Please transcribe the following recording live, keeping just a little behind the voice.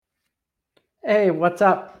Hey, what's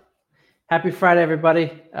up? Happy Friday,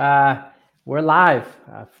 everybody. We're live.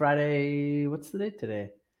 Friday, what's the date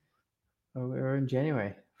today? We're in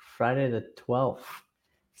January. Friday the 12th.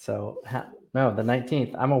 So, no, the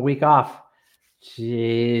 19th. I'm a week off.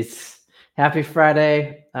 Jeez. Happy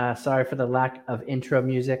Friday. Sorry for the lack of intro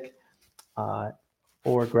music uh,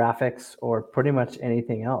 or graphics or pretty much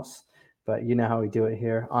anything else. But you know how we do it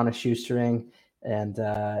here on a shoestring, and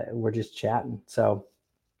we're just chatting. So,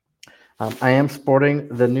 I am sporting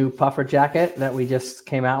the new puffer jacket that we just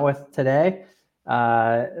came out with today.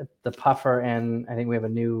 The puffer, and I think we have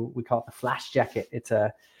we call it the flash jacket.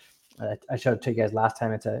 I showed it to you guys last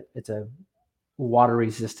time. It's a water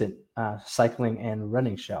resistant cycling and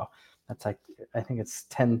running shoe. That's like, I think it's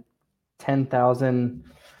 10,000.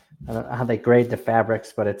 I don't know how they grade the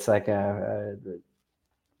fabrics, but it's like it's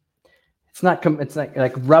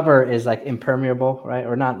like rubber is like impermeable, right?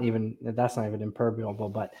 Or not even, that's not even impermeable,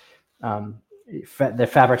 but the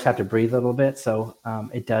fabrics have to breathe a little bit. So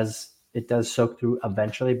it does soak through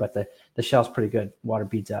eventually, but the shell's pretty good. Water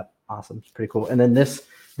beads up. Awesome. It's pretty cool. And then this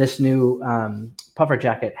new puffer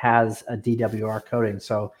jacket has a DWR coating,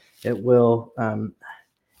 so it will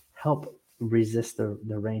help resist the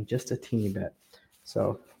rain just a teeny bit.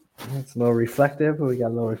 So it's a little reflective. We got a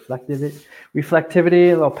little reflectivity,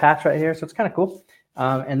 a little patch right here. So it's kind of cool.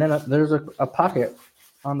 And then there's a pocket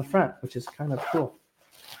on the front, which is kind of cool.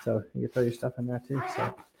 So you can throw your stuff in there too.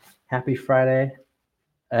 So happy Friday,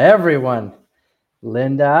 everyone.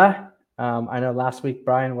 Linda, I know last week,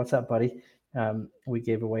 Brian, what's up, buddy? We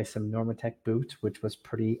gave away some Normatec boots, which was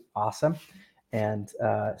pretty awesome. And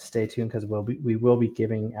stay tuned because we will be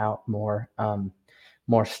giving out more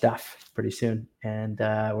stuff pretty soon, and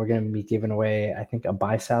we're going to be giving away, I think, a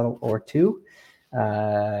buy saddle or two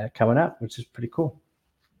coming up, which is pretty cool.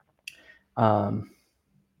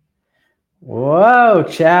 Whoa,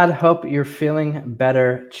 Chad, hope you're feeling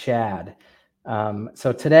better, Chad.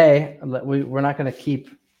 So today we're not going to keep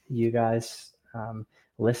you guys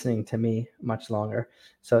listening to me much longer.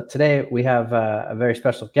 So today we have a very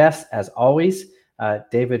special guest, as always,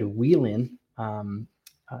 David Whelan,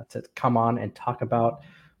 to come on and talk about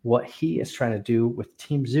what he is trying to do with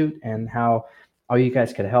Team Zoot and how all you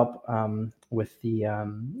guys could help with the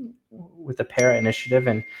para initiative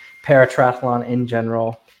and para-triathlon in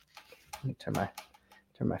general. Let me turn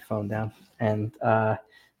my phone down. And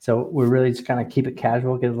so we're really just kind of keep it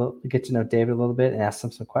casual, get to know David a little bit, and ask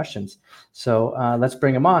him some questions. So let's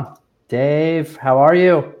bring him on. Dave, how are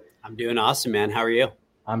you? I'm doing awesome, man. How are you?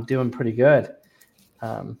 I'm doing pretty good.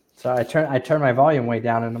 So I turned my volume way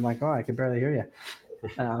down, and I'm like, oh, I can barely hear you.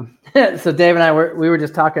 So Dave and I we were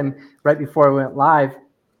just talking right before we went live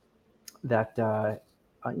that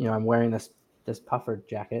I'm wearing this puffer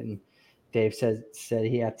jacket, and Dave said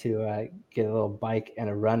he had to get a little bike and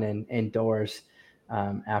a run indoors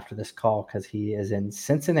after this call because he is in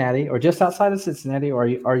Cincinnati, or just outside of Cincinnati, or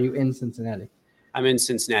are you in Cincinnati? I'm in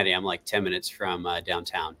Cincinnati. I'm like 10 minutes from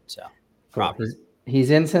downtown. So cool.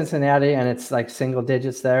 He's in Cincinnati, and it's like single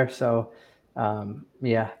digits there. So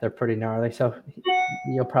yeah, they're pretty gnarly. So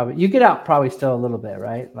you get out probably still a little bit,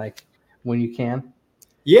 right? Like when you can.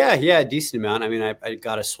 Yeah, decent amount. I mean, I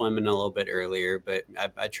got to swim in a little bit earlier, but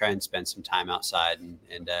I try and spend some time outside and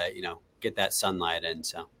get that sunlight in.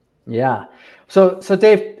 So yeah. So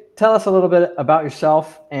Dave, tell us a little bit about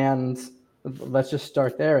yourself, and let's just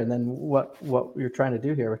start there, and then what you're trying to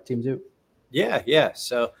do here with Team Zoot. Yeah.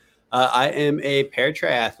 So I am a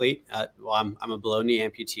para-triathlete. I'm a below knee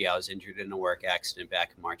amputee. I was injured in a work accident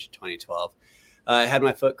back in March of 2012. I had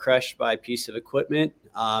my foot crushed by a piece of equipment,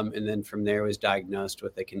 and then from there was diagnosed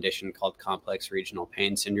with a condition called complex regional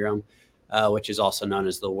pain syndrome, which is also known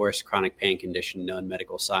as the worst chronic pain condition known in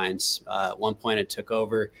medical science. At one point, it took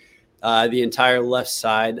over the entire left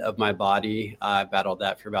side of my body. I battled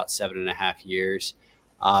that for about 7.5 years.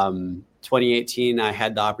 2018, I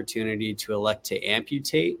had the opportunity to elect to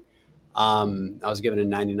amputate. I was given a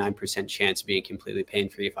 99% chance of being completely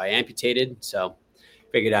pain-free if I amputated. So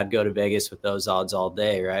figured I'd go to Vegas with those odds all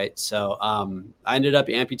day, right? So I ended up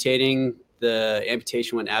amputating. The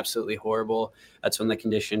amputation went absolutely horrible. That's when the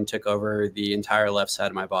condition took over the entire left side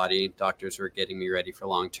of my body. Doctors were getting me ready for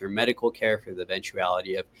long-term medical care for the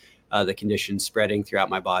eventuality of the condition spreading throughout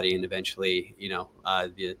my body, and eventually,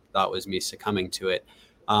 the thought was me succumbing to it.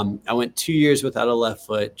 I went 2 years without a left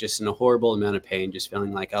foot, just in a horrible amount of pain, just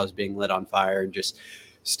feeling like I was being lit on fire and just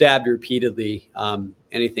stabbed repeatedly.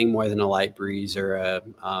 Anything more than a light breeze or a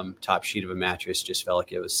top sheet of a mattress just felt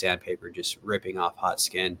like it was sandpaper just ripping off hot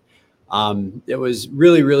skin. It was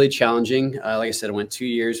really, really challenging. Like I said, I went 2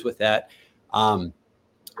 years with that.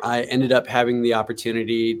 I ended up having the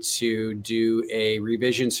opportunity to do a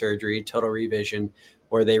revision surgery, total revision,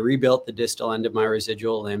 where they rebuilt the distal end of my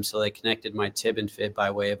residual limb. So they connected my tib and fib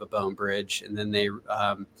by way of a bone bridge, and then they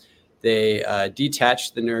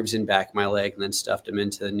detached the nerves in back of my leg and then stuffed them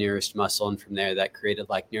into the nearest muscle. And from there, that created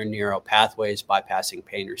like near neural pathways bypassing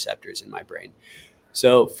pain receptors in my brain.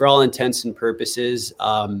 So for all intents and purposes,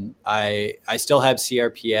 I still have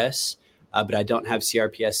CRPS, but I don't have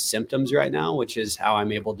CRPS symptoms right now, which is how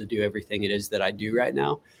I'm able to do everything it is that I do right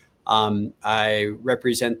now. I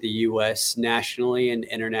represent the U.S. nationally and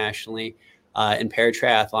internationally in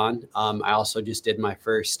para-triathlon. I also just did my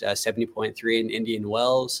first 70.3 in Indian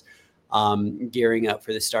Wells, gearing up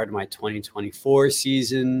for the start of my 2024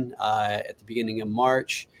 season at the beginning of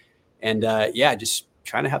March. And just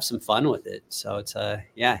trying to have some fun with it. So it's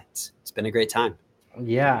been a great time.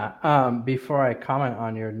 Yeah. Before I comment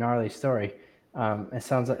on your gnarly story,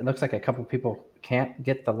 it looks like a couple people can't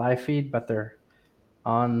get the live feed, but they're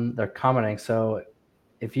commenting. So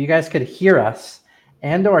if you guys could hear us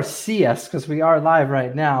and or see us, because we are live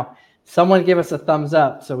right now, someone give us a thumbs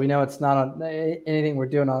up so we know it's not on anything we're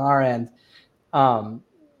doing on our end. And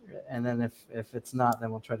then if it's not, then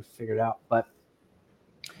we'll try to figure it out. But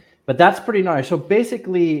that's pretty nice. So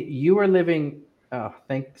basically, you were living. Oh,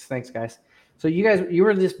 thanks, guys. So you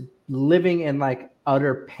were just living in like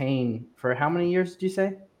utter pain for how many years did you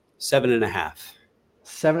say? 7.5.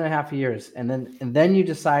 7.5 years, and then you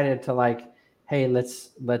decided to like, hey,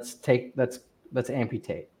 let's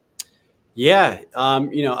amputate. Yeah, I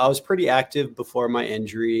was pretty active before my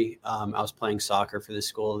injury. I was playing soccer for the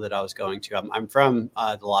school that I was going to. I'm from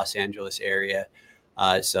the Los Angeles area.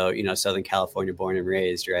 So, Southern California, born and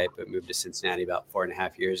raised, right? But moved to Cincinnati about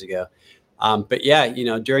 4.5 years ago. But yeah,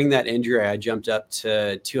 during that injury, I jumped up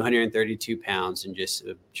to 232 pounds and just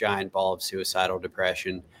a giant ball of suicidal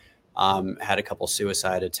depression. Had a couple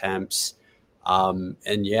suicide attempts.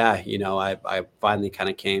 And yeah, I finally kind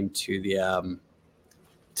of came to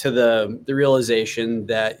the realization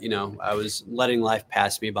that, I was letting life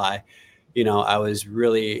pass me by. I was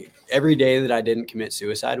really, every day that I didn't commit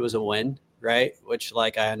suicide was a win. Right. Which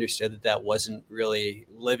like, I understood that wasn't really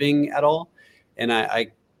living at all. And I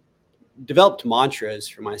developed mantras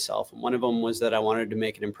for myself. And one of them was that I wanted to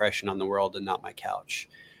make an impression on the world and not my couch.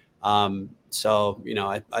 So,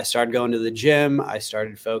 I started going to the gym. I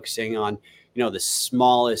started focusing on, the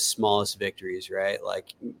smallest victories, right?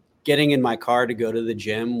 Like getting in my car to go to the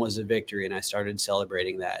gym was a victory. And I started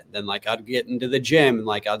celebrating that. Then like I'd get into the gym and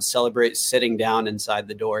like I'd celebrate sitting down inside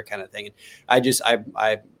the door kind of thing. And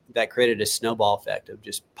I that created a snowball effect of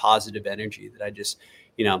just positive energy that I just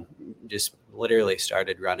literally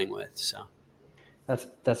started running with. So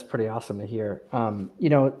that's pretty awesome to hear.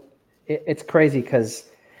 It's crazy because,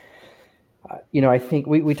 I think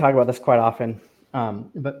we talk about this quite often.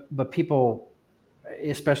 But people,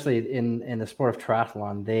 especially in the sport of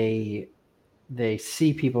triathlon, they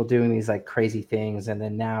see people doing these like crazy things. And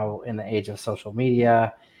then now in the age of social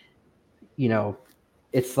media,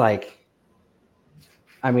 it's like,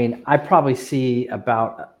 I mean, I probably see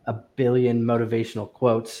about 1 billion motivational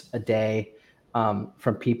quotes a day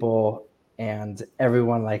from people, and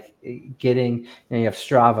everyone like getting, you have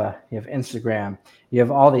Strava, you have Instagram, you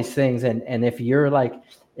have all these things. And if you're like,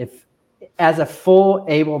 if as a full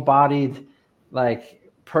able-bodied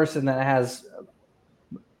like person that has,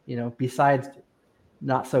 besides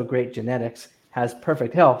not so great genetics, has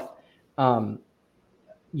perfect health,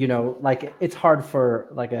 like it's hard for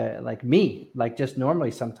like me, like just normally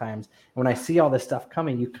sometimes when I see all this stuff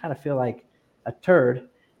coming, you kind of feel like a turd,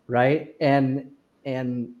 right? And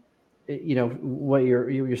what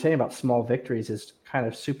you're saying about small victories is kind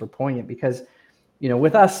of super poignant because,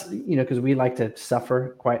 with us, because we like to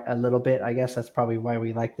suffer quite a little bit. I guess that's probably why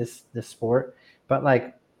we like this sport. But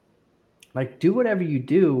like do whatever you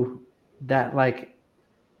do that like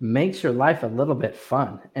makes your life a little bit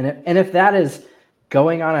fun. And if that is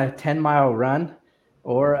going on a 10-mile run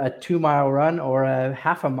or a 2-mile run or a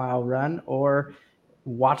half a mile run or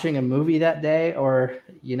watching a movie that day, or,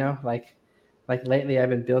 like lately I've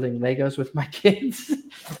been building Legos with my kids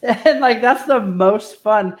and like, that's the most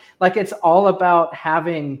fun. Like it's all about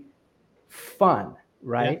having fun,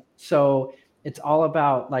 right? Yeah. So it's all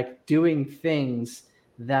about like doing things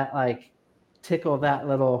that like tickle that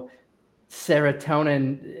little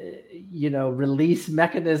serotonin, release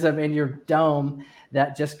mechanism in your dome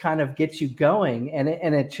that just kind of gets you going, and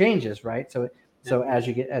it changes, right? So as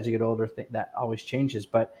you get older, that always changes.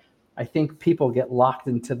 But I think people get locked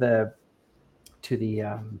into the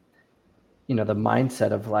the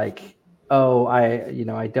mindset of like, oh,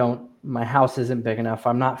 I don't, my house isn't big enough,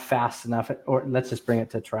 I'm not fast enough, or let's just bring it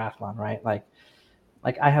to triathlon, right? Like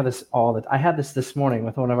like I have this I had this morning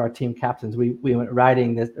with one of our team captains. We went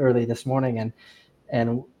riding early this morning,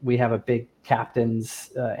 and we have a big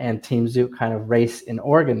captains and Team Zoot kind of race in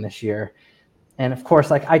Oregon this year. And of course,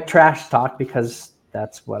 like I trash talk because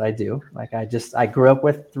that's what I do. Like I grew up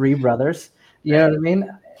with three brothers, you know what I mean?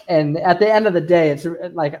 And at the end of the day, it's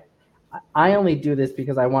like, I only do this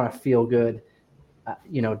because I want to feel good,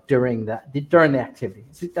 during the activity.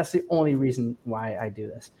 That's the only reason why I do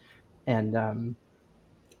this. And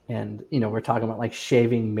we're talking about like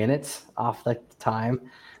shaving minutes off the time.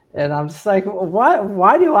 And I'm just like,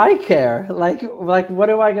 why do I care? Like, what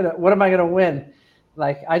am I going to win?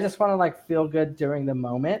 Like, I just want to like feel good during the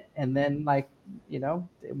moment. And then like,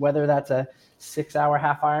 whether that's a 6-hour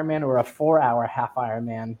half Ironman or a 4-hour half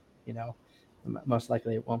Ironman, most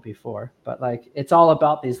likely it won't be 4, but like, it's all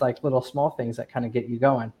about these like little small things that kind of get you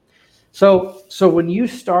going. So when you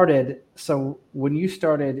started,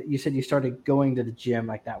 you said you started going to the gym,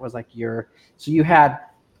 like that was like you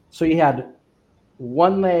had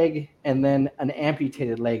one leg and then an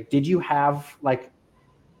amputated leg. Did you have like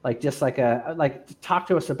just like talk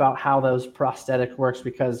to us about how those prosthetic works?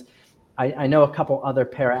 Because I know a couple other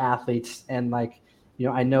para athletes, and like,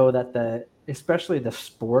 I know that especially the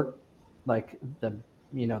sport, like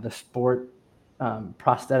the sport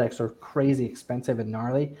prosthetics are crazy expensive and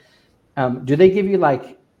gnarly. Do they give you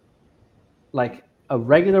like a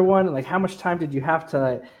regular one? Like, how much time did you have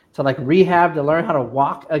to like rehab to learn how to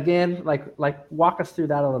walk again? Like walk us through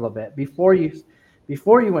that a little bit before you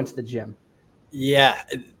went to the gym. Yeah,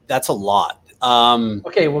 that's a lot.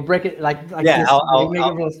 Okay, we'll break it like yeah, this. I'll Make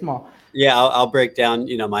it real small. Yeah, I'll break down,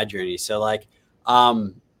 my journey. So like,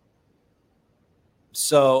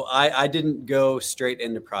 so I didn't go straight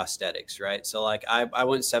into prosthetics, right? So like I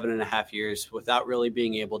went 7.5 years without really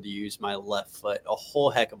being able to use my left foot a whole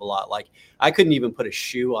heck of a lot. Like I couldn't even put a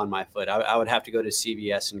shoe on my foot. I would have to go to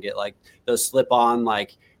CVS and get like those slip-on,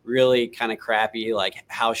 like really kind of crappy, like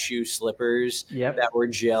house shoe slippers that were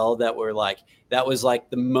gel, that was like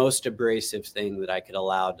the most abrasive thing that I could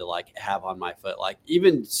allow to like have on my foot. Like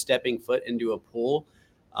even stepping foot into a pool,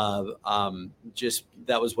 just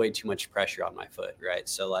that was way too much pressure on my foot, right?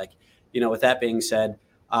 So like, with that being said,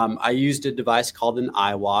 I used a device called an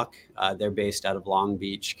iWalk. They're based out of Long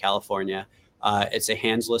Beach, California. It's a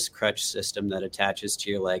handless crutch system that attaches to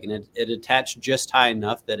your leg, and it attached just high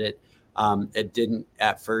enough that it didn't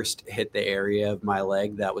at first hit the area of my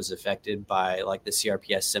leg that was affected by like the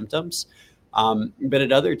CRPS symptoms. But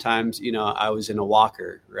at other times, I was in a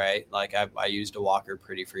walker, right? Like I used a walker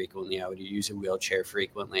pretty frequently. I would use a wheelchair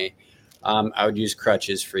frequently. I would use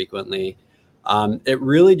crutches frequently. It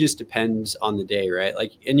really just depends on the day, right?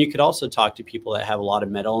 Like, and you could also talk to people that have a lot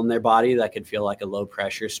of metal in their body that could feel like a low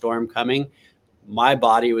pressure storm coming. My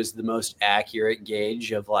body was the most accurate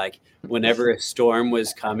gauge of like whenever a storm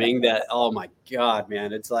was coming, that, oh my God,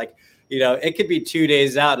 man, it's like, it could be 2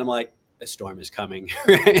 days out and I'm like, a storm is coming,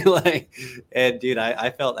 right? Like, and dude,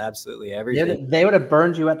 I felt absolutely everything. They would have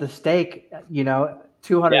burned you at the stake,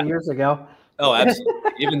 200 years ago. Oh,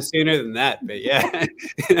 absolutely. Even sooner than that. But yeah,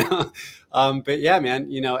 but yeah,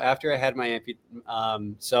 man, after I had my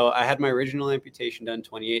so I had my original amputation done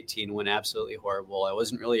 2018, went absolutely horrible. I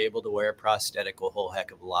wasn't really able to wear a prosthetic a whole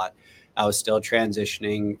heck of a lot. I was still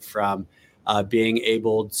transitioning from being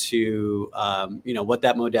able to, what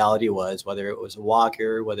that modality was, whether it was a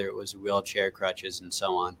walker, whether it was a wheelchair, crutches, and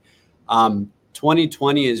so on.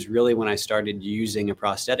 2020 is really when I started using a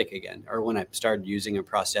prosthetic again, or when I started using a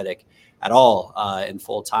prosthetic at all in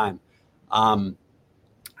full time.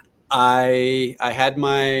 I had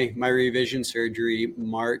my revision surgery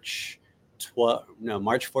March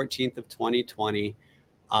 14th of 2020.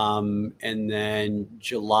 And then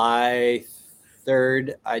July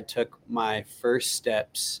 3rd, I took my first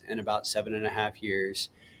steps in about 7.5 years.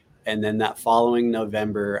 And then that following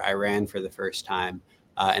November, I ran for the first time,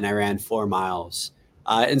 and I ran 4 miles.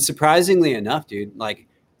 And surprisingly enough, dude, like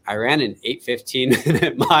I ran an 8:15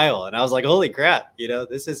 minute mile, and I was like, holy crap,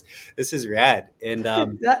 this is rad. And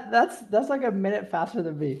that's like a minute faster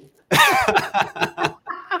than me.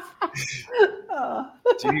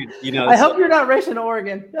 Dude, I hope you're not racing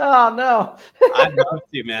Oregon. Oh no. I'd love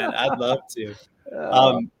to, man. I'd love to.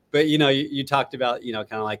 But you talked about, kind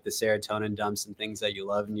of like the serotonin dumps and things that you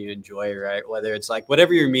love and you enjoy, right? Whether it's like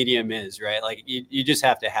whatever your medium is, right? Like you just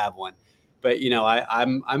have to have one. But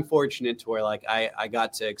I'm fortunate to where like I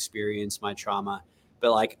got to experience my trauma,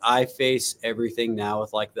 but like I face everything now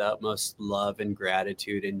with like the utmost love and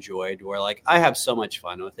gratitude and joy, to where like I have so much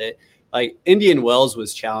fun with it. Like Indian Wells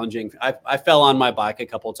was challenging. I fell on my bike a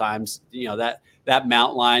couple times. That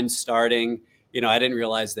mountain line starting. I didn't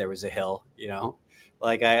realize there was a hill.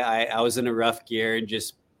 Like I was in a rough gear and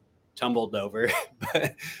just tumbled over.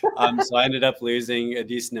 But, so I ended up losing a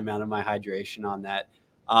decent amount of my hydration on that.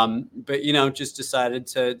 But, just decided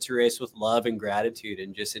to race with love and gratitude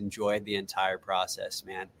and just enjoyed the entire process,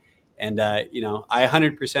 man. And, I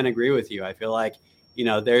 100% agree with you. I feel like,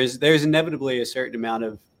 there's inevitably a certain amount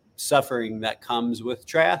of suffering that comes with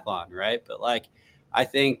triathlon, right? But like, I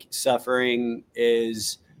think suffering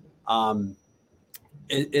is,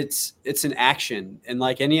 it's an action, and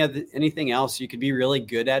like anything else, you could be really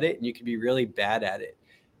good at it and you could be really bad at it.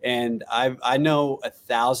 And I know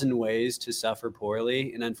 1,000 ways to suffer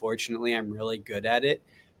poorly, and unfortunately I'm really good at it.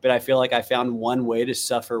 But I feel like I found one way to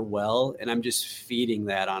suffer well, and I'm just feeding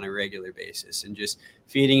that on a regular basis and just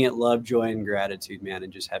feeding it love, joy, and gratitude, man,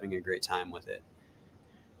 and just having a great time with it.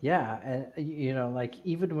 Yeah, and like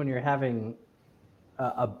even when you're having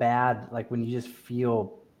a bad, like when you just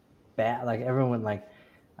feel bad, like everyone, like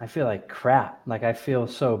I feel like crap, like I feel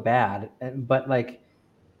so bad, but like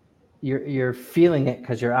you're feeling it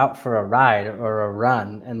because you're out for a ride or a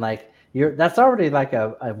run, and like that's already like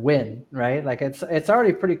a win, right? Like it's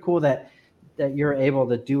already pretty cool that you're able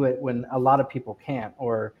to do it when a lot of people can't,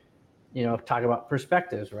 or talk about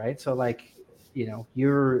perspectives, right? So like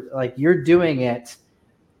you're doing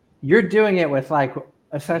it with like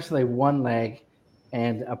essentially one leg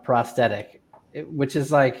and a prosthetic, which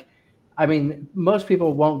is like, I mean, most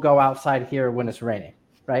people won't go outside here when it's raining,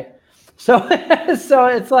 right? So, so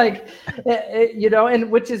it's like,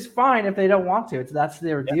 and which is fine if they don't want to. That's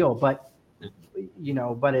their deal. But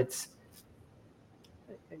it's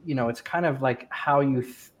kind of like how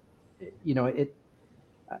it.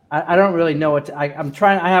 I don't really know what I'm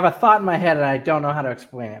trying. I have a thought in my head and I don't know how to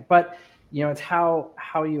explain it. But it's how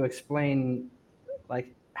you explain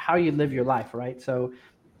like how you live your life, right? So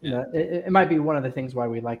it might be one of the things why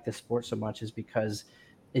we like this sport so much, is because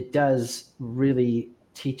it does really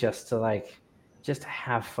teach us to like just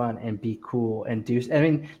have fun and be cool and do. I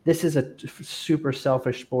mean, this is a super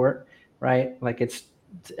selfish sport, right? Like it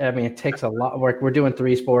takes a lot of work. We're doing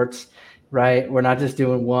 3 sports, right? We're not just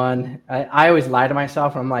doing one. I always lie to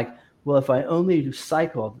myself. I'm like, well, if I only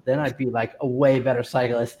cycled, then I'd be like a way better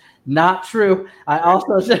cyclist. Not true. I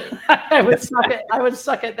also I would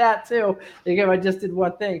suck at that too if I just did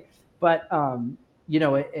one thing. But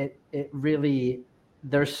it really,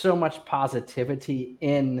 there's so much positivity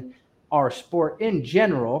in our sport in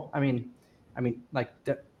general. I mean, like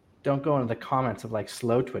don't go into the comments of like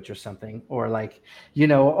slow twitch or something, or like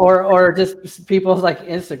or just people's like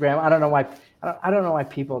Instagram. I don't know why. I don't know why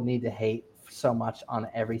people need to hate so much on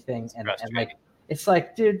everything, and like it's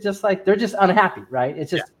like, dude, just like they're just unhappy, right?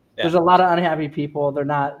 It's just there's a lot of unhappy people. They're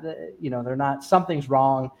not, something's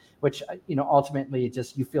wrong, which ultimately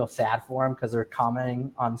just you feel sad for them because they're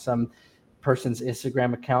commenting on some person's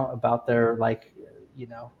Instagram account about their like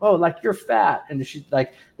oh, like you're fat, and she's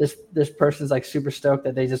like this person's like super stoked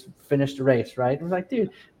that they just finished a race, right? And we're like, dude,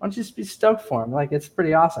 why don't you just be stoked for them? Like it's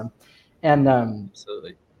pretty awesome. And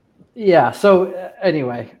Absolutely. Yeah. So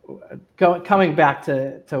anyway, coming back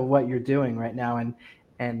to what you're doing right now,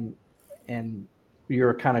 and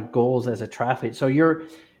your kind of goals as a triathlete. So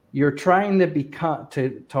you're trying to become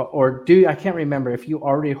or do, I can't remember if you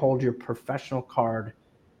already hold your professional card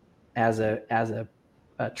as a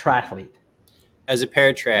triathlete. As a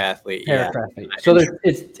para-triathlete, yeah. So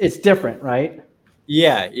it's different, right?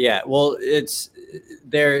 Yeah. Well, it's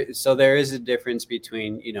there. So there is a difference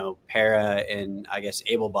between, para and I guess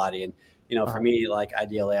able body. And, for me, like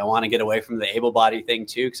ideally, I want to get away from the able body thing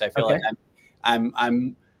too, because I feel like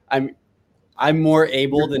I'm more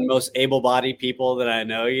able than most able-bodied people that I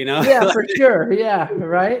know, Yeah, for sure. Yeah,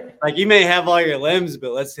 right. Like you may have all your limbs,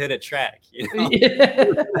 but let's hit a track,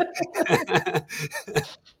 Yeah.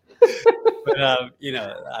 But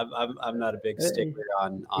I'm not a big stickler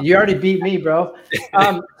on. You already beat me, bro.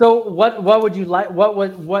 So what would you like?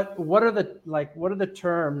 What are the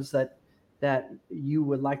terms that you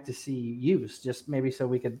would like to see used? Just maybe so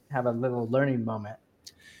we could have a little learning moment.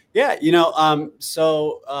 Yeah,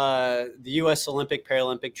 so the U.S. Olympic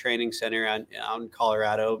Paralympic Training Center out in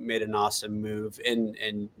Colorado made an awesome move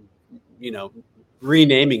in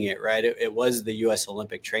renaming it, right? It was the U.S.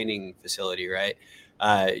 Olympic Training Facility, right?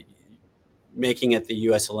 Making it the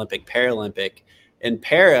U.S. Olympic Paralympic. And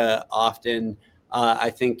para often, I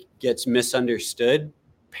think, gets misunderstood.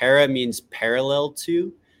 Para means parallel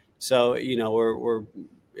to. So,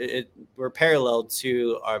 we're parallel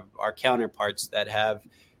to our counterparts that have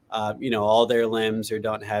all their limbs or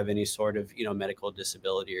don't have any sort of medical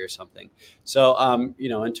disability or something. So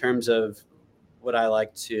in terms of what I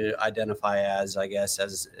like to identify as, I guess,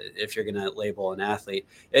 as if you're going to label an athlete,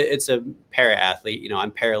 it's a para-athlete.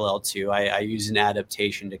 I'm parallel to. I use an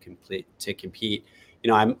adaptation to compete.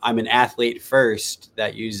 I'm an athlete first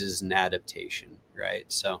that uses an adaptation, right?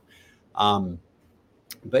 So,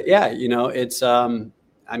 but yeah, it's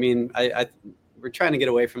I mean, we're trying to get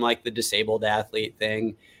away from like the disabled athlete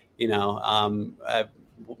thing.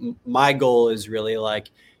 My goal is really like,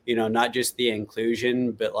 not just the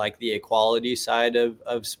inclusion, but like the equality side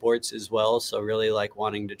of sports as well. So really like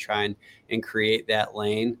wanting to try and create that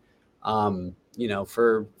lane,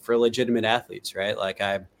 for legitimate athletes, right? Like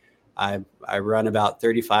I run about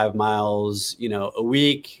 35 miles, a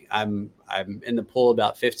week. I'm in the pool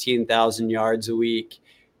about 15,000 yards a week.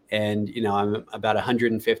 And, I'm about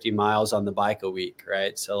 150 miles on the bike a week.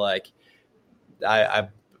 Right. So like,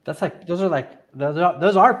 those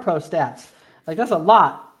are pro stats. Like that's a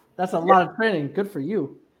lot. That's a lot of training. Good for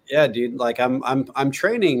you. Yeah, dude. Like I'm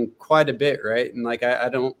training quite a bit, right? And like I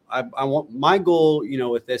want my goal,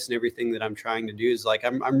 with this and everything that I'm trying to do is like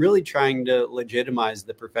I'm really trying to legitimize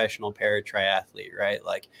the professional para triathlete, right?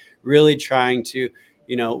 Like really trying to,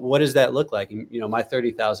 what does that look like? And, my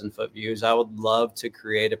 30,000 foot views, I would love to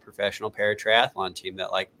create a professional para triathlon team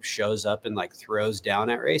that like shows up and like throws down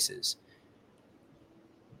at races.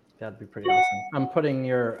 That'd be pretty awesome. I'm putting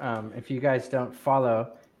your if you guys don't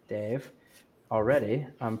follow Dave already,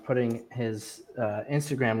 I'm putting his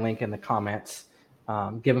Instagram link in the comments.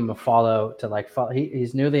 Give him a follow to like follow.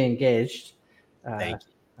 He's newly engaged. Thank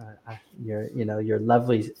you. Your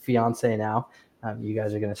lovely fiance now. You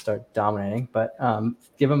guys are going to start dominating, but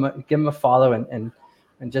give him a follow and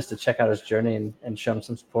just to check out his journey and show him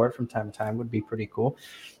some support from time to time would be pretty cool.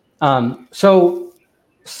 So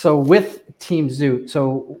with Team Zoot,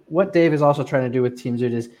 so what Dave is also trying to do with Team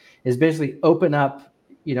Zoot is basically open up,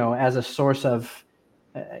 as a source of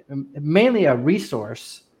mainly a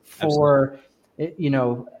resource for,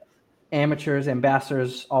 amateurs,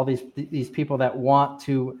 ambassadors, all these people that want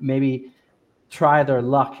to maybe try their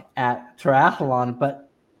luck at triathlon,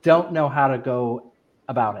 but don't know how to go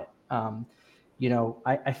about it.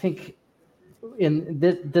 I think in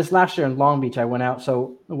this last year in Long Beach, I went out.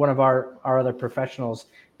 So one of our other professionals,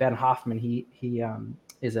 Ben Hoffman, he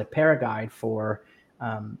is a para guide for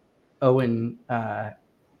Owen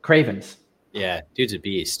Cravens. Yeah, dude's a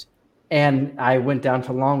beast. And I went down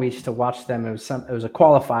to Long Beach to watch them. It was a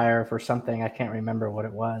qualifier for something. I can't remember what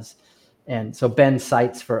it was. And so Ben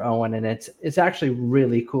cites for Owen, and it's actually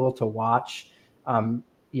really cool to watch.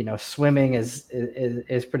 Swimming is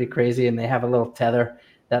pretty crazy, and they have a little tether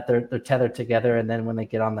that they're tethered together, and then when they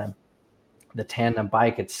get on the tandem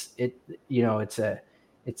bike, it's a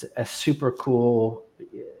super cool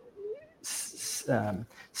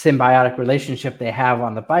symbiotic relationship they have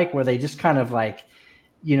on the bike, where they just kind of like,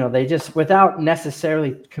 they just, without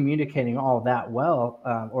necessarily communicating all that well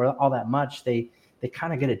or all that much, they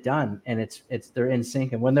kind of get it done, and they're in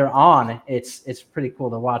sync, and when they're on, it's pretty cool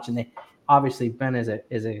to watch. And they obviously, Ben is an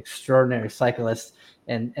extraordinary cyclist,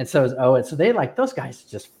 and so is Owen. So they like, those guys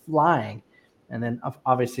just flying, and then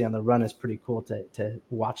obviously on the run is pretty cool to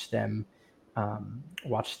watch them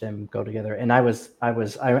go together. And I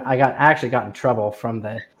actually got in trouble from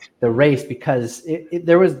the race because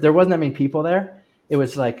there wasn't that many people there. It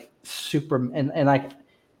was like super, and like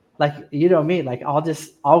me, like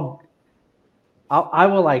I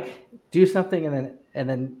will like do something and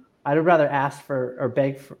then I'd rather ask for or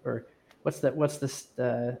beg for, or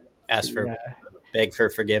beg for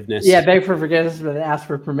forgiveness. Yeah, beg for forgiveness, but ask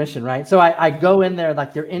for permission, right? So I go in there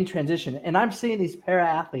like they're in transition, and I'm seeing these para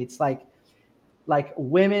athletes like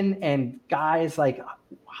women and guys like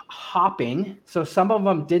hopping. So some of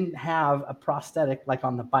them didn't have a prosthetic like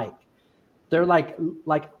on the bike. They're like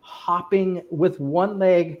hopping with one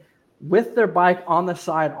leg with their bike on the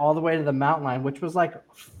side all the way to the mountain line, which was like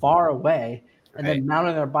far away, and then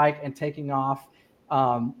mounting their bike and taking off.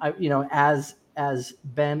 As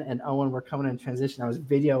Ben and Owen were coming in transition, I was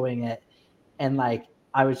videoing it, and like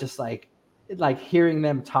I was just like hearing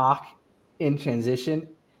them talk in transition.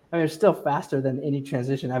 I mean, it's still faster than any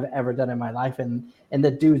transition I've ever done in my life, and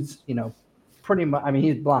the dude's pretty much. I mean,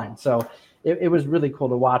 he's blind, so it was really cool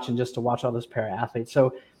to watch, and just to watch all those para athletes.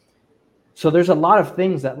 So there's a lot of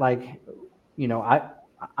things that I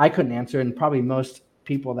couldn't answer, and probably most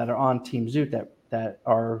people that are on Team Zoot that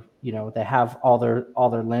are they have all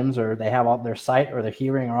their limbs, or they have all their sight or their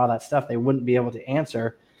hearing or all that stuff, they wouldn't be able to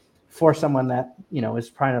answer for someone that is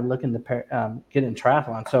trying to look into get in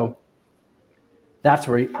triathlon. So that's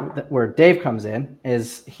where Dave comes in.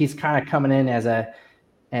 Is he's kind of coming in as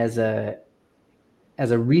a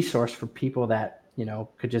resource for people that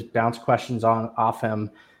could just bounce questions off him,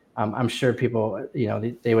 I'm sure people,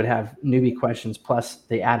 they would have newbie questions, plus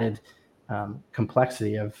they added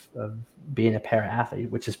complexity of being a para athlete,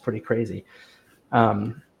 which is pretty crazy.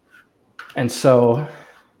 And so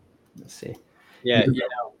let's see. Yeah.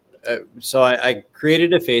 So I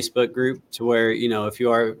created a Facebook group to where, if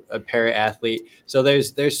you are a para athlete, so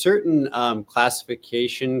there's certain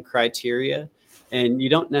classification criteria, and you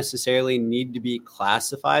don't necessarily need to be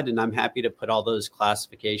classified. And I'm happy to put all those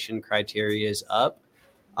classification criterias up.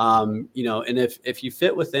 And if you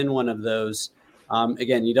fit within one of those,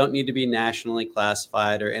 again, you don't need to be nationally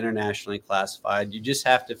classified or internationally classified. You just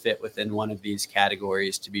have to fit within one of these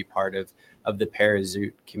categories to be part of the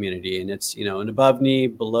para-Zoot community. And it's, an above knee,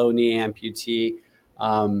 below knee amputee,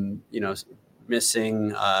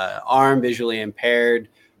 missing arm, visually impaired.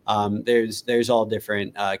 There's all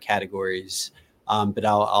different categories. But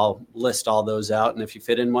I'll list all those out. And if you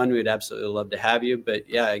fit in one, we'd absolutely love to have you. But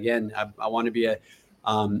yeah, again, I want to be a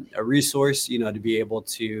resource, to be able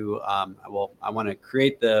to, I want to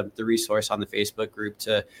create the resource on the Facebook group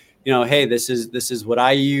to, hey, this is what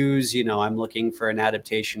I use. I'm looking for an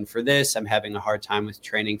adaptation for this. I'm having a hard time with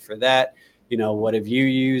training for that. What have you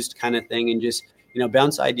used, kind of thing, and just,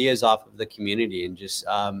 bounce ideas off of the community and just,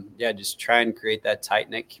 just try and create that tight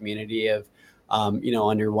knit community of,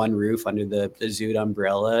 under one roof, under the Zoot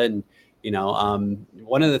umbrella. And,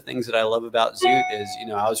 one of the things that I love about Zoot is,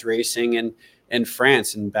 I was racing in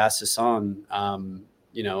France in Bassisson,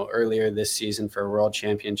 earlier this season for a world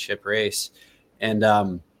championship race, and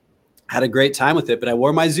had a great time with it. But I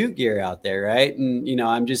wore my Zoot gear out there, right? And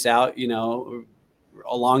I'm just out,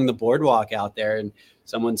 along the boardwalk out there, and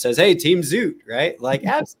someone says, "Hey, Team Zoot," right? Like,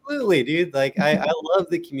 absolutely, dude. Like, I love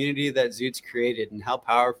the community that Zoot's created, and how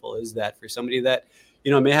powerful is that for somebody that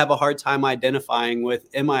may have a hard time identifying with,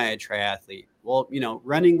 am I a triathlete? Well,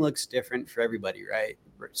 running looks different for everybody, right?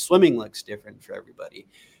 Swimming looks different for everybody.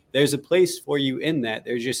 There's a place for you in that.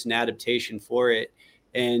 There's just an adaptation for it.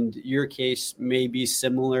 And your case may be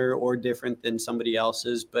similar or different than somebody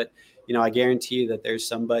else's, but, I guarantee that there's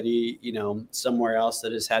somebody, somewhere else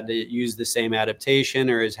that has had to use the same adaptation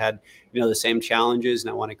or has had, the same challenges. And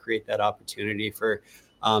I want to create that opportunity for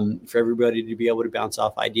everybody to be able to bounce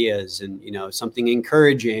off ideas and, something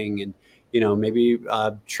encouraging and, maybe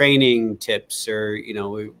training tips or,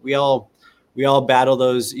 we all battle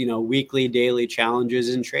those, weekly, daily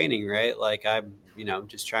challenges in training, right? Like I'm,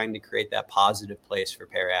 just trying to create that positive place for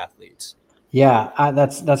para athletes. Yeah,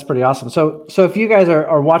 that's pretty awesome. So if you guys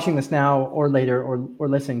are watching this now or later or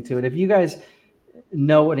listening to it, if you guys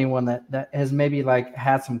know anyone that has maybe like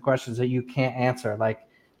had some questions that you can't answer, like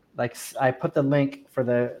I put the link for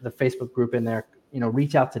the Facebook group in there,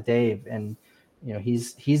 reach out to Dave, and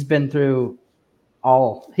he's been through it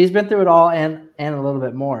all and a little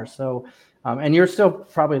bit more. So and you're still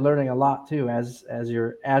probably learning a lot too as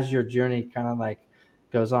your journey kind of like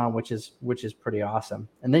goes on, which is pretty awesome.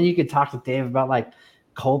 And then you could talk to Dave about like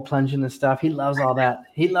cold plunging and stuff. He loves all that.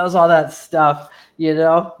 He loves all that stuff.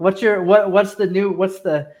 What's the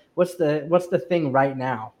thing right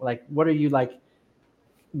now? Like, what are you like?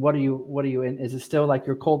 What are you in? Is it still like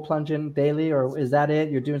you're cold plunging daily, or is that it?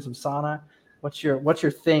 You're doing some sauna? What's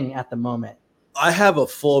your thing at the moment? I have a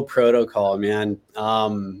full protocol, man.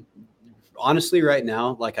 Honestly, right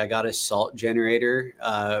now, like I got a salt generator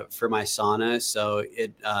for my sauna, so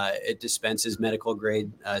it dispenses medical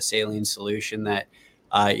grade saline solution that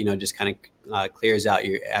just kind of clears out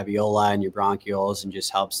your alveoli and your bronchioles and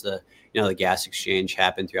just helps the gas exchange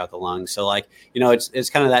happen throughout the lungs. So like it's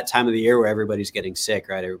kind of that time of the year where everybody's getting sick,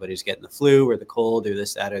 right? Everybody's getting the flu or the cold or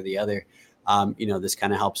this, that, or the other. This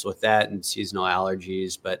kind of helps with that and seasonal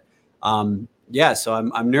allergies, but so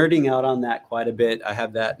I'm nerding out on that quite a bit. I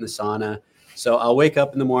have that in the sauna. So I'll wake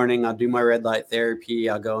up in the morning, I'll do my red light therapy,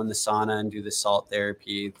 I'll go in the sauna and do the salt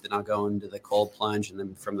therapy, then I'll go into the cold plunge, and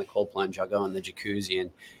then from the cold plunge, I'll go in the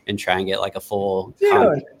jacuzzi and try and get like a full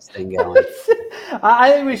thing going.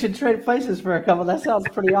 I think we should trade places for a couple. That sounds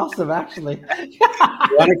pretty awesome, actually.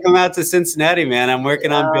 You want to come out to Cincinnati, man? I'm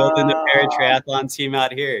working on building the para-triathlon team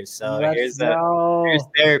out here. So here's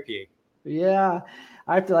therapy. Yeah.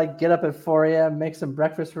 I have to like get up at 4 a.m., make some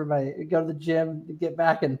breakfast go to the gym, get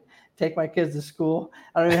back and take my kids to school.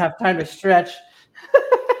 I don't even have time to stretch.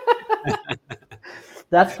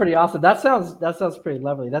 That's pretty awesome. That sounds pretty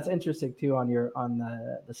lovely. That's interesting too on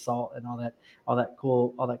the salt and all that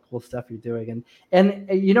cool stuff you're doing. And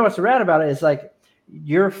what's rad about it is like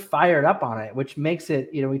you're fired up on it, which makes it,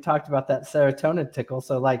 we talked about that serotonin tickle.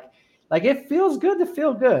 So like it feels good to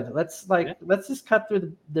feel good. Let's just cut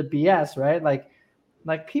through the BS, right?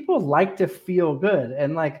 Like people like to feel good,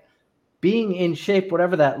 and like being in shape,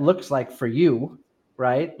 whatever that looks like for you,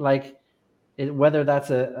 right? Like whether that's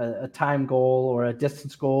a time goal or a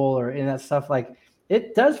distance goal or any of that stuff, like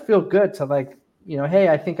it does feel good to like, hey,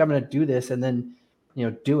 I think I'm going to do this, and then,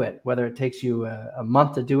 do it, whether it takes you a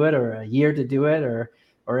month to do it or a year to do it or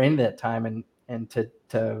any of that time. And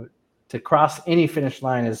to cross any finish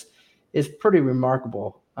line is pretty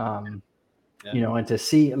remarkable. And to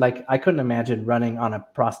see, like, I couldn't imagine running on a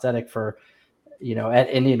prosthetic for, at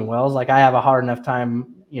Indian Wells. Like I have a hard enough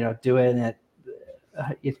time, doing it,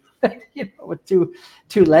 with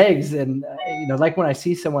two legs. And, like when I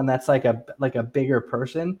see someone that's like a bigger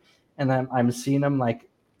person and I'm seeing them like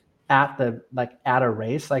at a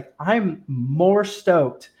race, like I'm more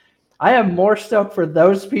stoked. I am more stoked for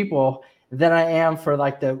those people than I am for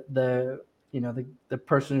like the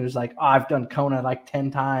person who's like, oh, I've done Kona like 10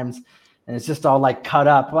 times and it's just all like cut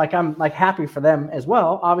up. Like I'm like happy for them as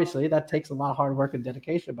well. Obviously that takes a lot of hard work and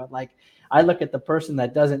dedication, but like I look at the person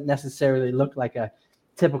that doesn't necessarily look like a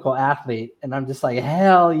typical athlete and I'm just like,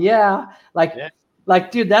 hell yeah.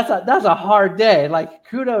 Like, dude, that's a hard day. Like,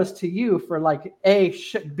 kudos to you for like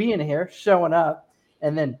being here, showing up,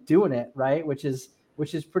 and then doing it, right? Which is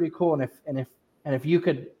pretty cool. And if you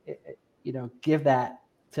could, give that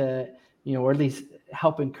to, or at least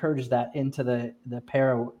help encourage that into the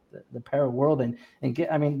para world and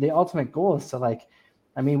get. I mean, the ultimate goal is to like.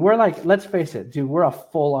 I mean, we're like, let's face it, dude, we're a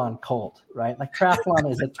full-on cult, right? Like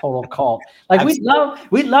triathlon is a total cult. Like we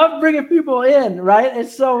love bringing people in, right?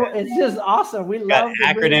 It's just awesome. We love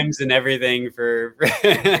acronyms and everything for.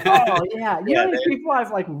 Oh yeah. You know how many people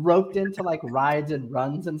I've like roped into like rides and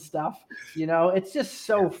runs and stuff, it's just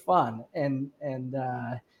so fun. And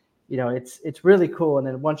it's really cool. And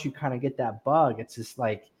then once you kind of get that bug, it's just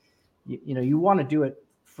like, you want to do it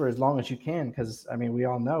for as long as you can, because I mean we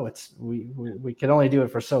all know we can only do it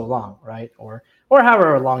for so long, right? Or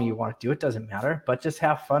however long you want to do it, doesn't matter, but just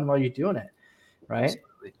have fun while you're doing it, right?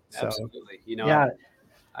 Absolutely. Yeah.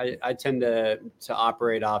 I tend to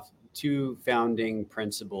operate off two founding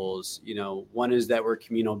principles. One is that we're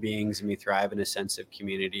communal beings and we thrive in a sense of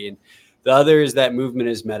community, and the other is that movement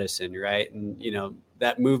is medicine, right? And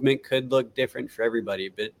that movement could look different for everybody,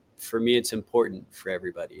 but for me, it's important for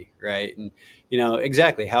everybody, right? And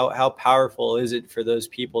exactly how powerful is it for those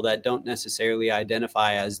people that don't necessarily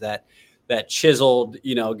identify as that chiseled,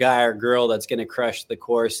 guy or girl that's going to crush the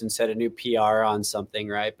course and set a new PR on something,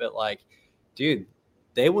 right? But like, dude,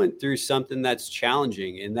 they went through something that's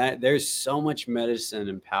challenging, and that there's so much medicine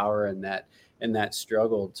and power in that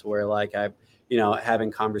struggle, to where like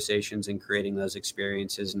having conversations and creating those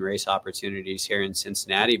experiences and race opportunities here in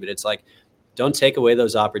Cincinnati. But it's like, don't take away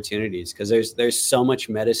those opportunities, because there's so much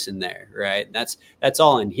medicine there, right? That's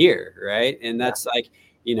all in here, right? And that's like,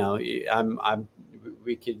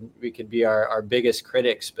 we could be our biggest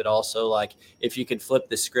critics, but also like if you could flip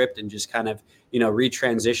the script and just kind of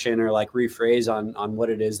retransition or like rephrase on what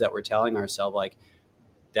it is that we're telling ourselves, like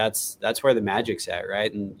that's where the magic's at,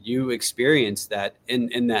 right? And you experience that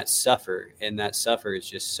in that suffer, and that suffer is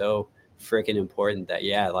just so freaking important that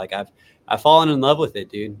like I've fallen in love with it,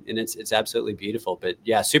 dude, and it's absolutely beautiful. But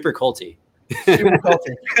yeah, super culty. Super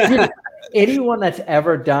culty. Dude, anyone that's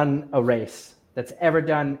ever done a race, that's ever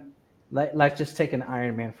done, like just take an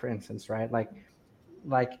Ironman for instance, right? Like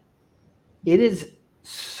it is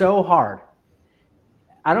so hard.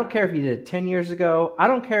 I don't care if you did it 10 years ago. I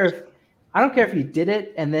don't care if you did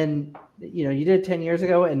it and then you did it 10 years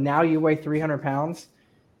ago and now you weigh 300 pounds,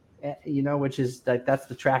 which is like that's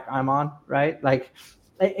the track I'm on, right? Like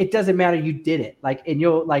it doesn't matter. You did it, like, and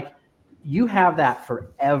you have that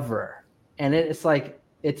forever, and it's like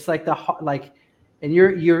and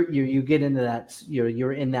you get into that,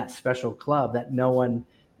 you're in that special club that no one,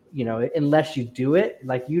 unless you do it,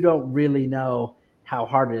 like you don't really know how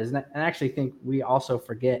hard it is. And I actually think we also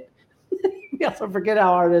forget. We also forget how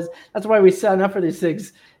hard it is. That's why we sign up for these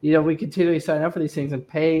things. We continually sign up for these things and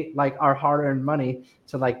pay like our hard-earned money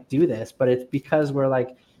to like do this. But it's because we're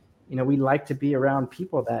like, we like to be around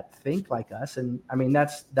people that think like us. And I mean,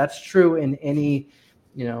 that's true in any,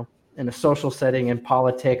 in a social setting, in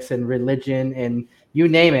politics and religion and you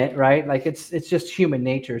name it, right? Like it's just human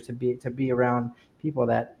nature to be around people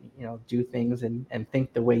that, do things and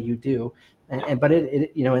think the way you do. But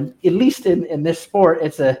it and at least in this sport,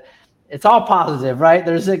 it's all positive, right?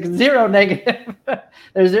 There's like zero negative.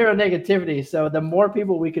 There's zero negativity. So the more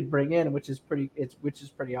people we could bring in, which is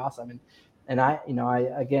pretty awesome. And I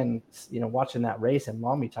again, watching that race in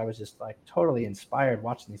Long Beach, I was just like totally inspired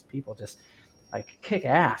watching these people just like kick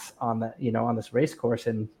ass on the, on this race course.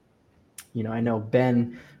 And, I know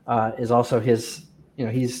Ben is also his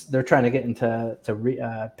they're trying to get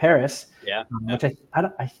into Paris, Yeah. which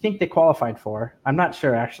I think they qualified for. I'm not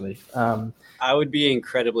sure actually. I would be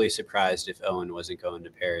incredibly surprised if Owen wasn't going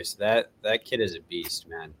to Paris. That kid is a beast,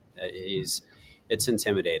 man. It's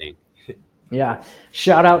intimidating. Yeah,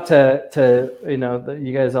 shout out to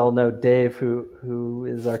you guys all know Dave, who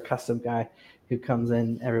is our custom guy, who comes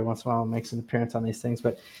in every once in a while and makes an appearance on these things.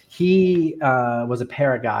 But he was a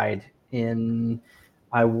para guide in,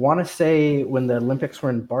 I want to say, when the Olympics were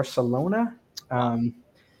in Barcelona. I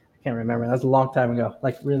can't remember. That was a long time ago,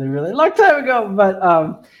 like really, really long time ago.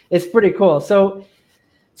 But it's pretty cool. So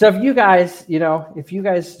if you guys,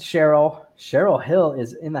 Cheryl Hill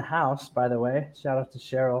is in the house, by the way. Shout out to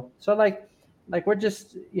Cheryl. So like we're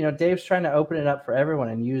just, Dave's trying to open it up for everyone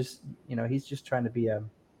and use, he's just trying to be a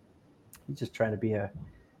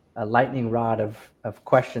lightning rod of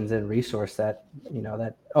questions and resource that,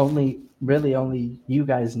 that only you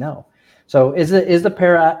guys know. So is the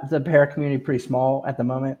para community pretty small at the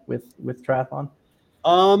moment with triathlon?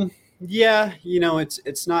 Yeah,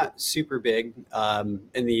 it's not super big.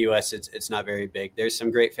 In the US, it's not very big. There's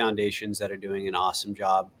some great foundations that are doing an awesome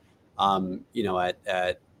job,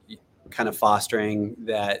 at kind of fostering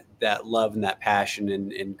that love and that passion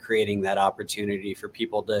and creating that opportunity for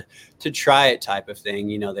people to try it type of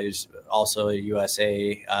thing. There's also a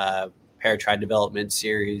USA para-tri development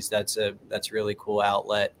series. That's a really cool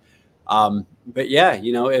outlet. But yeah,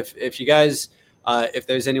 if you guys, if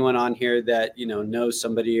there's anyone on here that, knows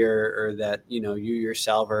somebody or that, you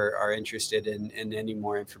yourself are interested in any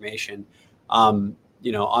more information, on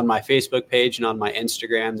my Facebook page and on my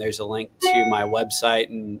Instagram, there's a link to my website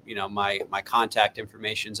and, my contact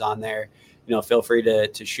information's on there. Feel free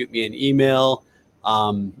to shoot me an email.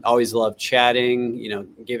 Always love chatting,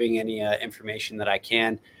 giving any information that I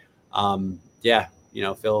can.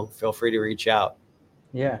 Feel free to reach out.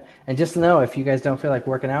 Yeah. And just to know, if you guys don't feel like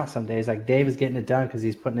working out some days, like Dave is getting it done because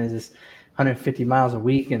he's putting in his 150 miles a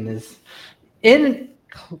week and is in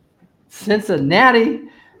Cincinnati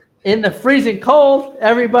in the freezing cold.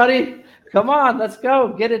 Everybody, come on, let's go,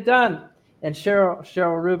 get it done. And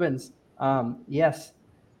Cheryl Rubens, yes,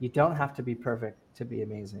 you don't have to be perfect to be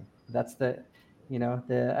amazing. That's I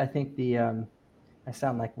think I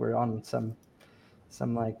sound like we're on some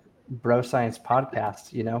like bro science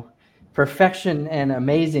podcast, perfection and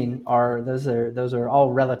amazing those are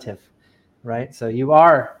all relative, right? So you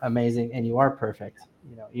are amazing and you are perfect,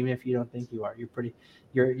 even if you don't think you are.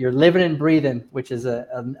 You're living and breathing, which is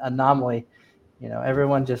an anomaly.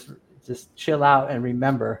 Everyone just chill out and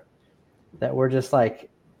remember that we're just like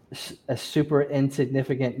a super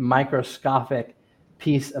insignificant microscopic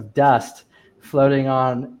piece of dust floating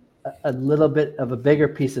on a little bit of a bigger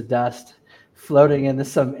piece of dust, floating into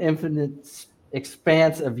some infinite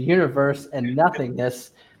expanse of universe and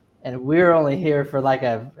nothingness. And we're only here for like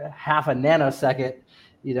a half a nanosecond,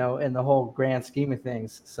 in the whole grand scheme of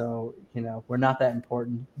things. So, we're not that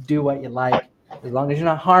important. Do what you like, as long as you're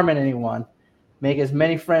not harming anyone. Make as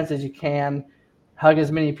many friends as you can, hug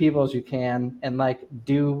as many people as you can, and like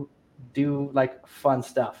do like fun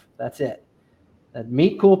stuff. That's it.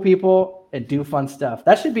 Meet cool people and do fun stuff.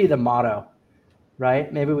 That should be the motto,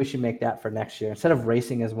 right? Maybe we should make that for next year. Instead of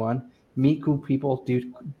racing as one, meet cool people,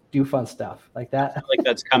 do fun stuff like that. I feel like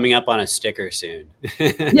that's coming up on a sticker soon.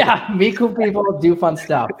 Yeah, meet cool people, do fun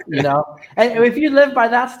stuff, And if you live by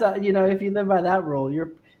that stuff, if you live by that rule,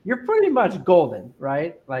 you're pretty much golden,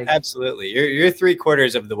 right? Like absolutely. You're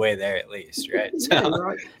 3/4 of the way there at least, right? Yeah,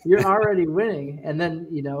 you're already winning. And then,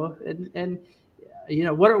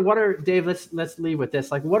 what are Dave, let's leave with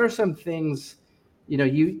this. Like, what are some things,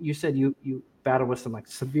 you said you battled with some like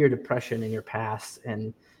severe depression in your past,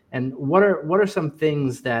 and what are some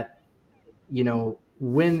things that,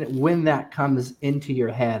 when that comes into your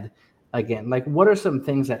head again, like what are some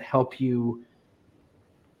things that help you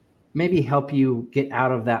get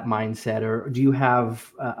out of that mindset? Or do you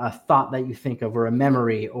have a thought that you think of, or a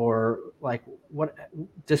memory, or like what,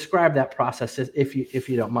 describe that process if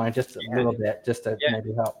you don't mind, just a little bit, just to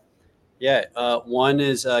maybe help. Yeah. One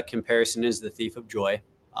is comparison is the thief of joy.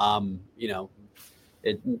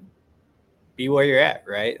 Be where you're at,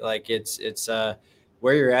 right? Like it's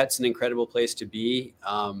where you're at. It's an incredible place to be.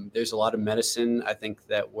 There's a lot of medicine. I think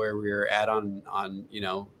that where we're at on,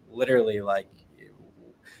 literally like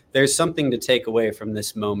there's something to take away from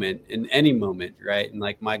this moment in any moment. Right. And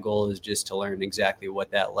like, my goal is just to learn exactly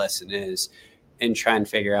what that lesson is and try and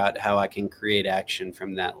figure out how I can create action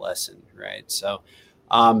from that lesson. Right. So,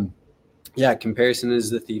 comparison is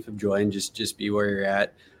the thief of joy, and just be where you're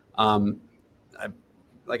at.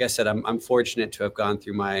 Like I said, I'm fortunate to have gone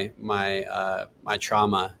through my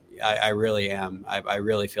trauma I really am. I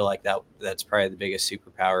really feel like that's probably the biggest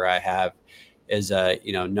superpower I have is,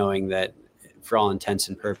 knowing that for all intents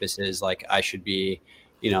and purposes, like I should be,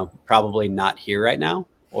 probably not here right now,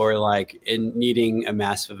 or like in needing a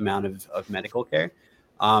massive amount of medical care.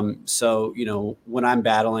 So, when I'm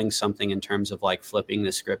battling something in terms of like flipping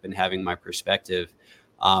the script and having my perspective,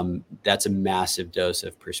 that's a massive dose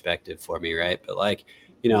of perspective for me. Right. But like,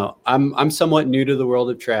 I'm somewhat new to the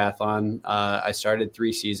world of triathlon. I started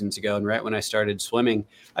 3 seasons ago, and right when I started swimming,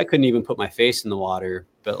 I couldn't even put my face in the water.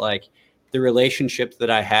 But like the relationship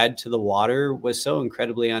that I had to the water was so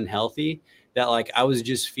incredibly unhealthy that like I was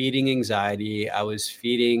just feeding anxiety. I was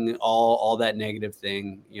feeding all that negative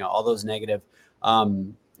thing, all those negative,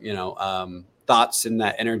 thoughts in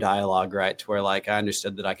that inner dialogue, right? To where like I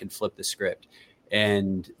understood that I could flip the script,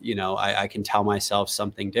 and I can tell myself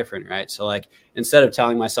something different, right? So like instead of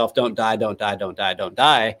telling myself don't die, don't die, don't die, don't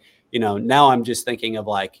die, now I'm just thinking of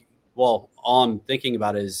like, well, all I'm thinking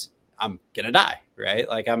about is I'm gonna die, right?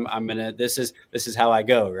 Like I'm gonna, this is how I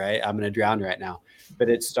go, right? I'm gonna drown right now. But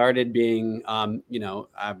it started being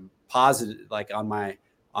I'm positive, like on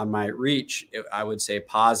my reach, I would say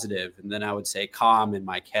positive, and then I would say calm in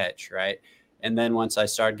my catch, right? And then once I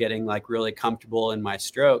started getting like really comfortable in my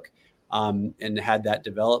stroke, and had that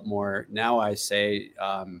develop more, now I say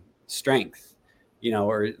strength,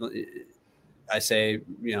 or I say,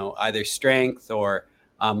 either strength or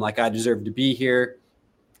like I deserve to be here,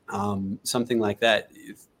 something like that.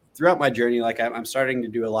 Throughout my journey, like I'm starting to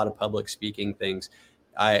do a lot of public speaking things.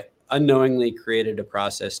 I unknowingly created a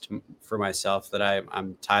process for myself that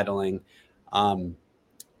I'm titling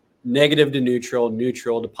negative to neutral,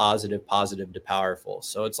 neutral to positive, positive to powerful.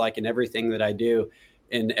 So it's like in everything that I do,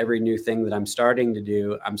 in every new thing that I'm starting to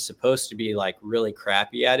do, I'm supposed to be like really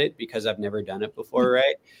crappy at it because I've never done it before,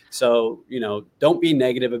 right? So, don't be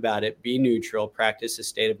negative about it. Be neutral. Practice a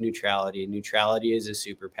state of neutrality. Neutrality is a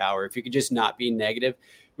superpower. If you could just not be negative,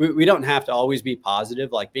 we don't have to always be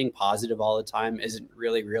positive. Like being positive all the time isn't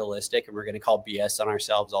really realistic, and we're going to call BS on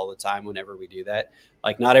ourselves all the time whenever we do that.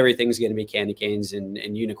 Like not everything's going to be candy canes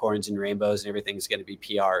and unicorns and rainbows, and everything's going to be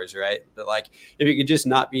PRs, right? But like if you could just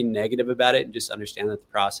not be negative about it and just understand that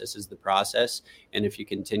the process is the process, and if you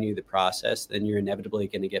continue the process, then you're inevitably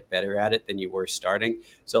going to get better at it than you were starting.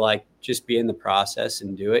 So like just be in the process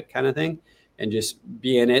and do it kind of thing, and just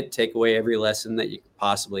be in it, take away every lesson that you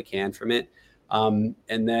possibly can from it. And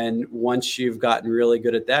then once you've gotten really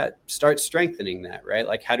good at that, start strengthening that, right?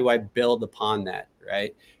 Like, how do I build upon that,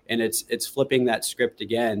 right? And it's flipping that script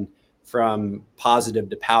again from positive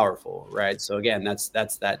to powerful, right? So again, that's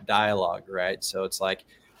that dialogue, right? So it's like,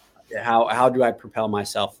 how do I propel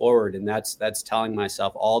myself forward? And that's telling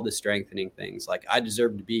myself all the strengthening things, like I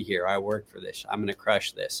deserve to be here. I work for this. I'm going to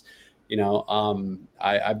crush this.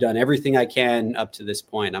 I've done everything I can up to this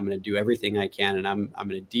point. I'm going to do everything I can, and I'm going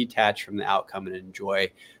to detach from the outcome and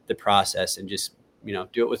enjoy the process, and just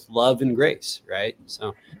do it with love and grace, right?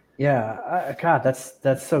 So yeah, God,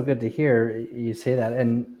 that's so good to hear you say that.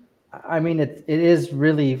 And I mean, it's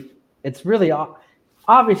really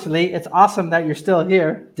obviously it's awesome that you're still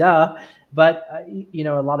here, duh. But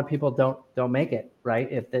a lot of people don't make it,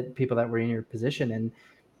 right? If the people that were in your position,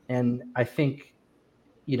 and I think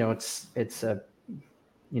it's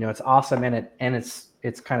awesome, and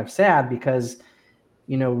it's kind of sad because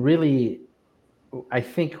really I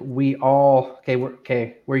think we all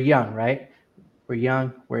we're young, right? We're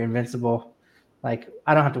young, we're invincible. Like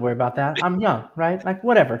I don't have to worry about that. I'm young, right? Like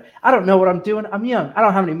whatever. I don't know what I'm doing. I'm young. I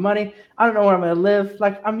don't have any money. I don't know where I'm going to live.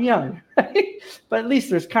 Like I'm young, right? But at least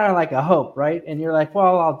there's kind of like a hope, right? And you're like,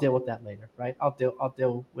 well, I'll deal with that later, right? I'll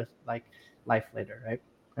deal with like life later, right?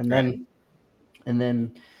 And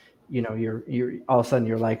then you're all of a sudden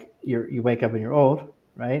you're like you wake up and you're old,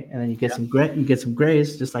 right? And then you get some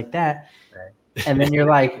grays just like that, right. And then you're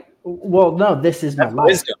like, well, no, this is my That's life,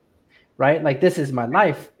 wisdom. right? Like this is my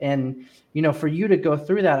life. And for you to go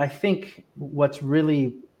through that, I think what's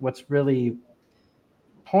really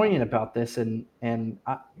poignant about this, and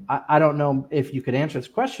I don't know if you could answer this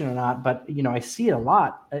question or not, but I see it a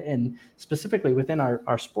lot, and specifically within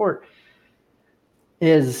our sport,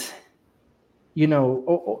 is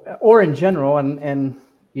or in general, and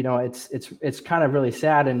it's kind of really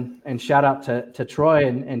sad, and shout out to Troy,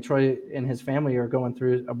 and Troy and his family are going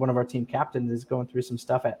through, one of our team captains is going through some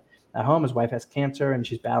stuff at home. His wife has cancer and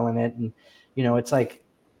she's battling it, and it's like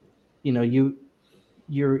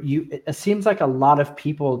it seems like a lot of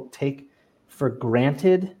people take for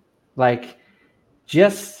granted like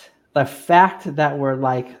just the fact that we're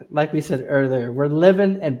like we said earlier, we're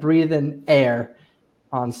living and breathing air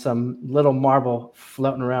on some little marble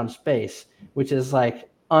floating around space, which is like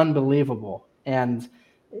unbelievable. And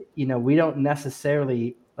we don't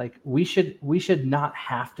necessarily like, we should not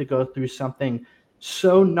have to go through something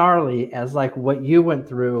so gnarly as like what you went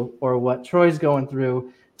through or what Troy's going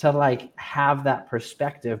through to like have that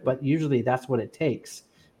perspective. But usually that's what it takes,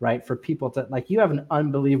 right? For people to like, you have an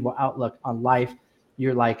unbelievable outlook on life.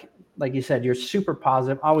 You're like you said, you're super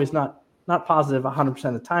positive, always not positive 100%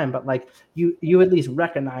 of the time, but like you at least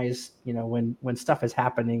recognize, when stuff is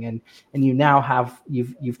happening, and you now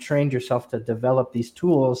you've trained yourself to develop these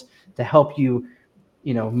tools to help you,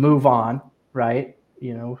 move on, right?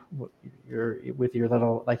 You're with your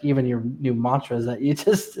little, like, even your new mantras that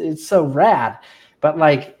it's so rad. But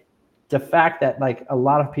like the fact that like a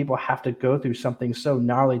lot of people have to go through something so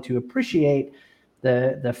gnarly to appreciate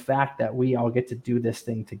the fact that we all get to do this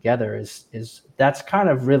thing together is that's kind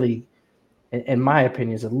of really, in my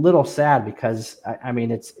opinion, is a little sad, because I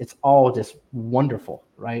mean, it's all just wonderful,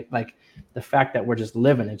 right? Like the fact that we're just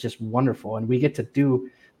living, it's just wonderful. And we get to do,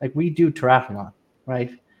 like, we do triathlon,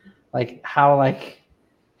 right? Like how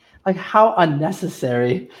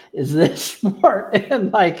unnecessary is this sport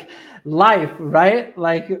in like life, right?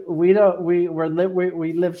 Like we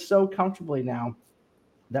live so comfortably now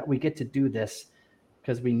that we get to do this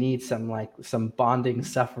because we need some bonding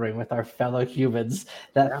suffering with our fellow humans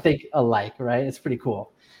that think alike, right? It's pretty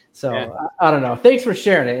cool. So I don't know. Thanks for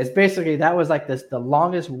sharing it. It's basically, that was like the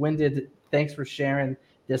longest winded thanks for sharing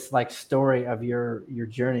this like story of your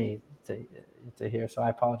journey to here. So I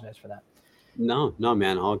apologize for that. No,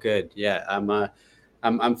 man, all good. Yeah,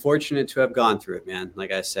 I'm fortunate to have gone through it, man.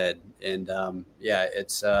 Like I said, and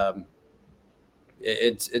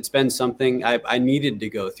it's been something I needed to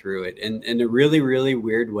go through it in a really, really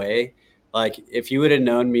weird way. Like if you would have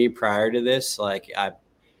known me prior to this, like I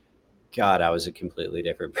was a completely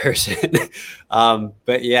different person.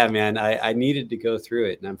 But yeah, man, I needed to go through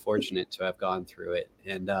it, and I'm fortunate to have gone through it.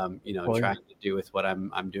 And trying to do with what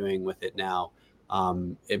I'm doing with it now,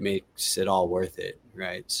 it makes it all worth it,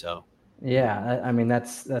 right? So yeah, I mean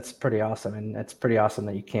that's pretty awesome, and it's pretty awesome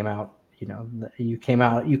that you came out. You came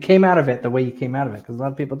out of it the way you came out of it, because a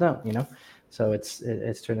lot of people don't. So it's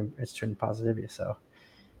turning positivity. So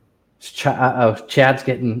Chad's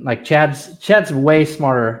getting like Chad's way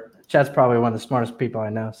smarter. Chad's probably one of the smartest people I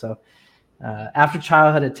know. So after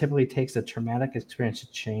childhood, it typically takes a traumatic experience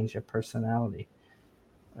to change a personality.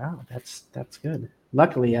 Oh, that's good.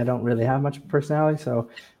 Luckily, I don't really have much personality, so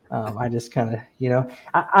I just kind of,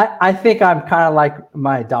 I think I'm kind of like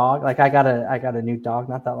my dog. Like I got a new dog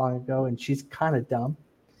not that long ago, and she's kind of dumb,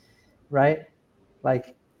 right?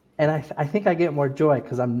 Like, and I think I get more joy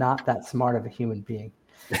because I'm not that smart of a human being.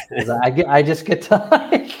 I just get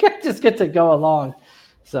to go along.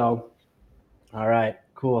 So, all right,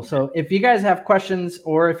 cool. So if you guys have questions,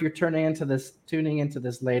 or if you're tuning into this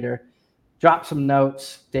later, drop some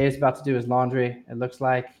notes. Dave's about to do his laundry, it looks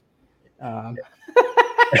like.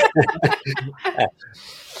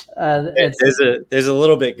 There's a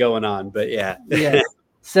little bit going on, but yeah.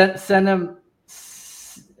 Send them.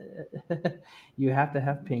 You have to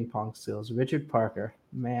have ping pong skills. Richard Parker,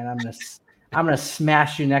 man, I'm gonna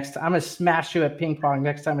smash you next time. I'm gonna smash you at ping pong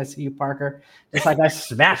next time I see you, Parker. Just like I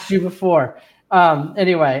smashed you before.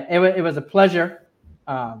 Anyway, it was a pleasure.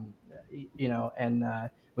 And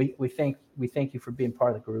we thank you for being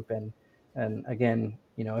part of the group, and again,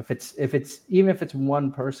 if it's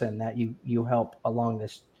one person that you help along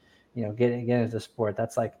this, getting into the sport,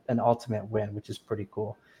 that's like an ultimate win, which is pretty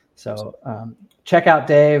cool. So check out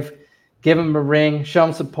Dave, give him a ring, show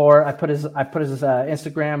him support. I put his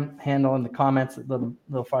Instagram handle in the comments a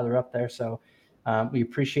little farther up there. So we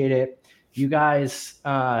appreciate it. You guys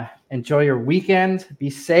enjoy your weekend. Be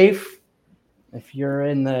safe. If you're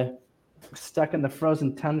stuck in the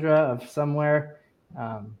frozen tundra of somewhere,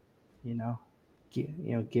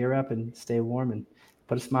 gear up and stay warm and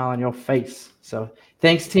put a smile on your face. So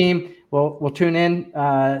thanks, team. We'll tune in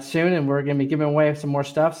soon, and we're going to be giving away some more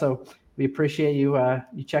stuff. So we appreciate you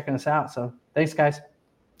checking us out. So thanks, guys.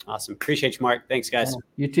 Awesome. Appreciate you, Mark. Thanks, guys.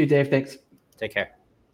 You too, Dave. Thanks. Take care.